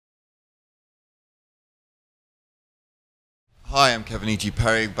Hi, I'm Kevin E.G.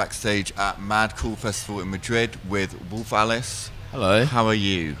 Perry, backstage at Mad Cool Festival in Madrid with Wolf Alice. Hello. How are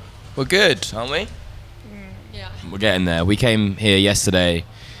you? We're good, aren't we? Yeah. We're getting there. We came here yesterday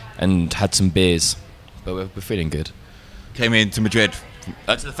and had some beers, but we're feeling good. Came into Madrid.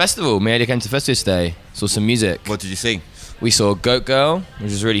 To the festival. Me and Ellie came to the festival today. Saw some music. What did you see? We saw Goat Girl,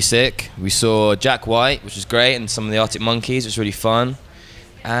 which was really sick. We saw Jack White, which was great, and some of the Arctic Monkeys, which was really fun.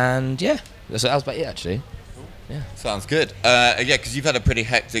 And yeah, that was about it actually. Yeah. Sounds good. Yeah, because you've had a pretty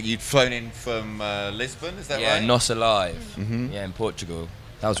hectic. You'd flown in from Lisbon, is that right? Yeah, Nos Alive. Mm-hmm. Yeah, in Portugal.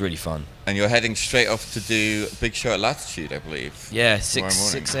 That was really fun. And you're heading straight off to do a big show at Latitude, I believe. Yeah, tomorrow morning.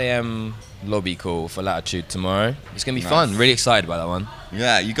 6 a.m. lobby call for Latitude tomorrow. It's going to be Nice. fun. Really excited about that one.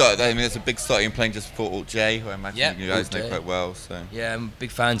 Yeah, you got. I mean, there's a big start. You're playing just before Alt J, who I imagine Yeah, you guys Alt know J. quite well. So. Yeah, I'm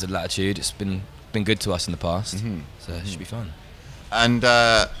big fans of Latitude. It's been good to us in the past, so it should be fun. And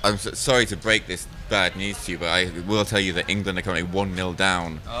I'm sorry to break this bad news to you, but I will tell you that England are currently 1-0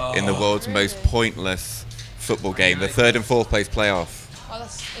 down in the world's most pointless football game, the third and fourth place playoff. Oh,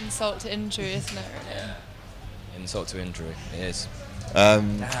 that's insult to injury, isn't it, really? Insult to injury, it is.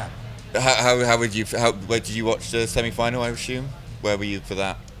 How would you? Where did you watch the semi-final? I assume. Where were you for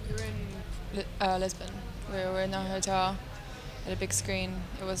that? We were in Lisbon. We were in our hotel at a big screen.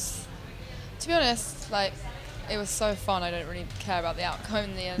 It was, to be honest, like it was so fun. I don't really care about the outcome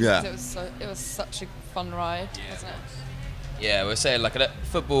in the end. Yeah. 'Cause it was such a fun ride, wasn't it? Yeah, we're saying like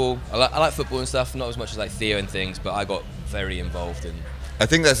football. I like football and stuff, not as much as like Theo and things, but I got very involved in. I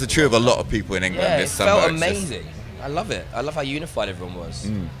think that's the true of a lot of people in England Yeah, this it summer. felt It's just- amazing. I love it. I love how unified everyone was.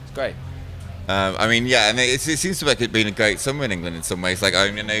 It's great. I mean, yeah, and it seems to make it been a great summer in England in some ways. Like, I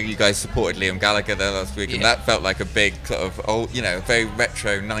know you guys supported Liam Gallagher there last week, and that felt like a big sort of old, very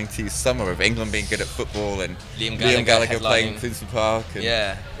retro '90s summer of England being good at football and Liam Gallagher playing headlining. Finsbury Park. And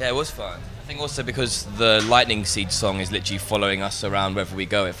Yeah, it was fun. I think also because the Lightning Seed song is literally following us around wherever we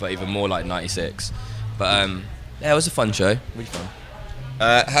go. It felt even more like '96. But yeah, it was a fun show. Really fun.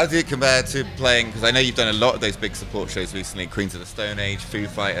 How did it compare to playing? Because I know you've done a lot of those big support shows recently. Queens of the Stone Age, Foo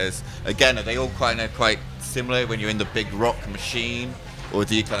Fighters. Again, are they all quite similar when you're in the big rock machine, or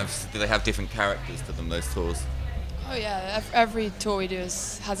do they have different characters to them? Those tours. Oh yeah, every tour we do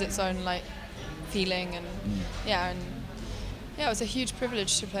has its own like feeling and it was a huge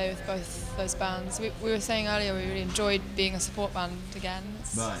privilege to play with both those bands. We were saying earlier we really enjoyed being a support band again.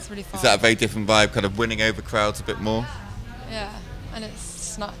 It's really fun. Is that a very different vibe, kind of winning over crowds a bit more? Yeah, and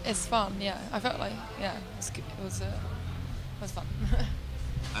it's fun. Yeah, I felt like it was good. It was fun.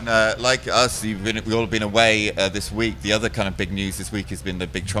 And like us, we've all been away this week. The other kind of big news this week has been the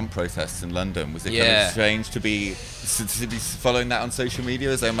big Trump protests in London. Was it kind of strange to be following that on social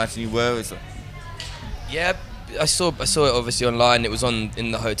media, as I imagine you were? Yeah, I saw it obviously online. It was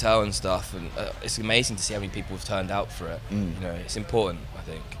in the hotel and stuff, and it's amazing to see how many people have turned out for it. It's important. I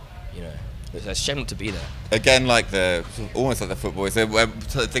think it's a shame not to be there. Again, like almost like the football, is there a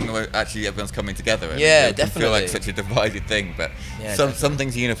thing where actually everyone's coming together? And Yeah, it can definitely. feel like such a divided thing, but Yeah, some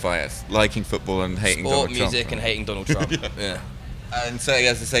things unify us, liking football and hating Sport, Donald Trump. music, and hating Donald Trump. Yeah. And so,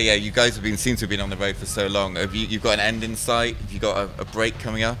 as I say, you guys seem to have been on the road for so long. Have you've got an end in sight? Have you got a break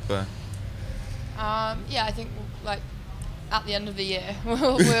coming up? Yeah, I think like at the end of the year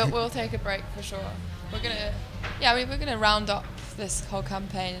we'll take a break for sure. We're gonna round up this whole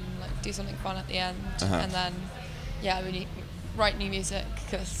campaign and like do something fun at the end, and then we need write new music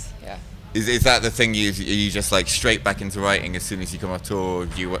because Is that the thing? Are you just like straight back into writing as soon as you come off tour? Or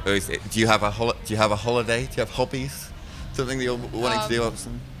do you have a holiday? Do you have hobbies? Something that you're wanting to do? Or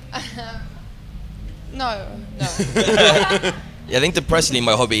something? No. Yeah, I think depressingly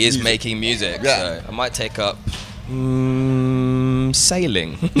my hobby is making music. Yeah. So I might take up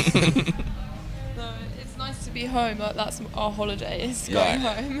sailing. No, it's nice to be home. Like, that's our holiday. Is going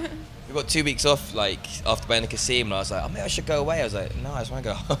home. We got 2 weeks off, like after playing the casino, and I was like, maybe I should go away. I was like, no, I just want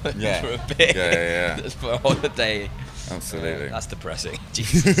to go home for a bit. Yeah. Just for a holiday. Absolutely. That's depressing.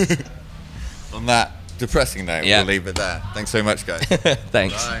 Jesus. On that depressing note, we'll leave it there. Thanks so much, guys.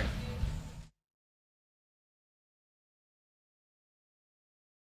 Thanks. Bye.